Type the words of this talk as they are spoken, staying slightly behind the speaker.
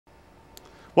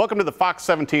Welcome to the Fox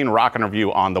 17 Rockin'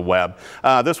 Review on the web.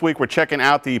 This week we're checking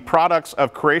out the products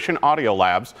of Creation Audio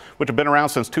Labs, which have been around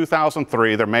since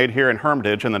 2003. They're made here in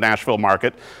Hermitage in the Nashville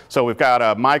market. So we've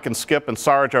got Mike and Skip and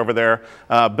Sarge over there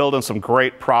building some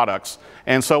great products.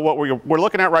 And so what we're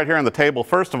looking at right here on the table,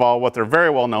 first of all, what they're very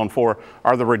well known for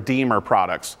are the Redemer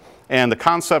products. And the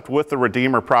concept with the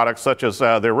Redemer products, such as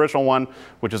the original one,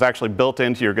 which is actually built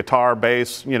into your guitar,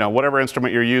 bass, whatever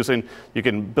instrument you're using, you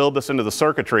can build this into the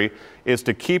circuitry, is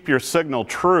to keep your signal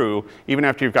true even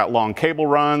after you've got long cable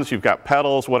runs, you've got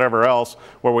pedals, whatever else,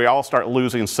 where we all start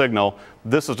losing signal.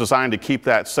 This is designed to keep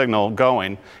that signal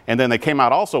going. And then they came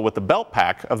out also with the belt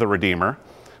pack of the Redemer,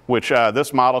 which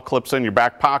this model clips in your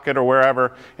back pocket or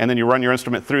wherever, and then you run your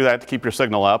instrument through that to keep your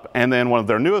signal up. And then one of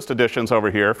their newest additions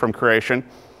over here from Creation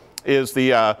is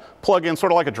the plug-in,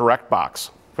 sort of like a direct box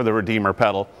for the Redemer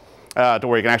pedal, to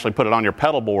where you can actually put it on your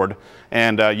pedal board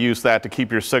and use that to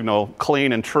keep your signal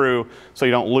clean and true so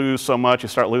you don't lose so much. You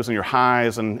start losing your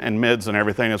highs and mids and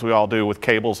everything, as we all do with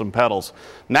cables and pedals.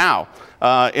 Now,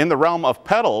 in the realm of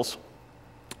pedals,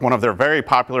 one of their very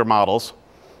popular models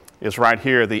is right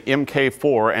here, the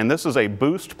MK4, and this is a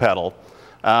boost pedal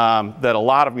that a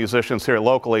lot of musicians here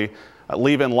locally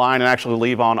leave in line and actually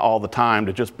leave on all the time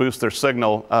to just boost their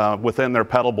signal within their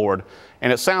pedal board.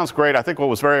 And it sounds great. I think what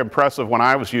was very impressive when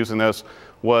I was using this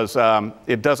was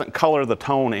it doesn't color the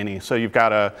tone any. So you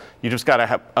just got to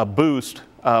have a boost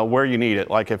where you need it.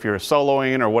 Like if you're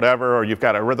soloing or whatever, or you've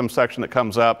got a rhythm section that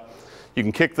comes up, you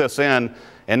can kick this in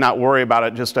and not worry about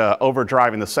it just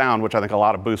overdriving the sound, which I think a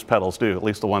lot of boost pedals do, at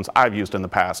least the ones I've used in the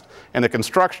past. And the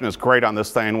construction is great on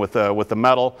this thing with the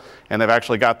metal, and they've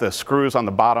actually got the screws on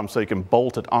the bottom so you can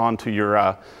bolt it onto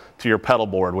your pedal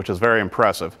board, which is very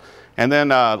impressive. And then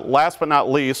last but not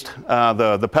least,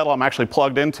 the pedal I'm actually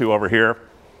plugged into over here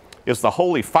is the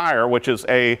Holy Fire, which is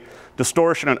a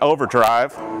distortion and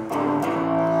overdrive.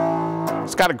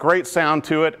 It's got a great sound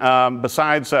to it.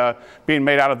 Besides being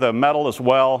made out of the metal as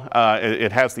well, it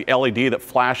has the LED that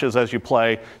flashes as you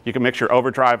play. You can mix your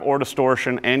overdrive or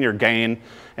distortion and your gain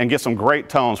and get some great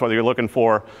tones, whether you're looking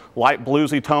for light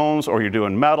bluesy tones or you're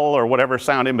doing metal or whatever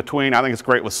sound in between. I think it's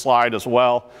great with slide as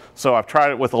well. So I've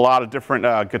tried it with a lot of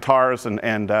different guitars and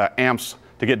amps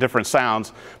to get different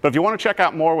sounds. But if you want to check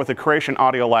out more with the Creation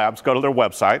Audio Labs, go to their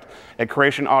website at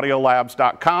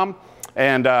creationaudiolabs.com.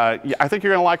 And I think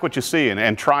you're going to like what you see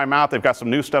and try them out. They've got some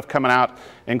new stuff coming out,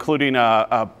 including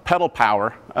pedal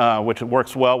power, which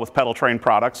works well with pedal train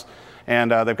products.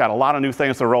 And they've got a lot of new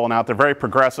things they're rolling out. They're very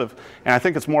progressive. And I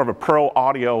think it's more of a pro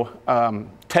audio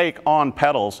take on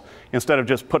pedals. Instead of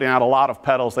just putting out a lot of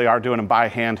pedals, they are doing them by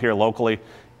hand here locally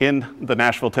in the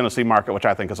Nashville, Tennessee market, which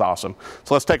I think is awesome.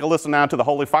 So let's take a listen now to the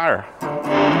Holy Fire.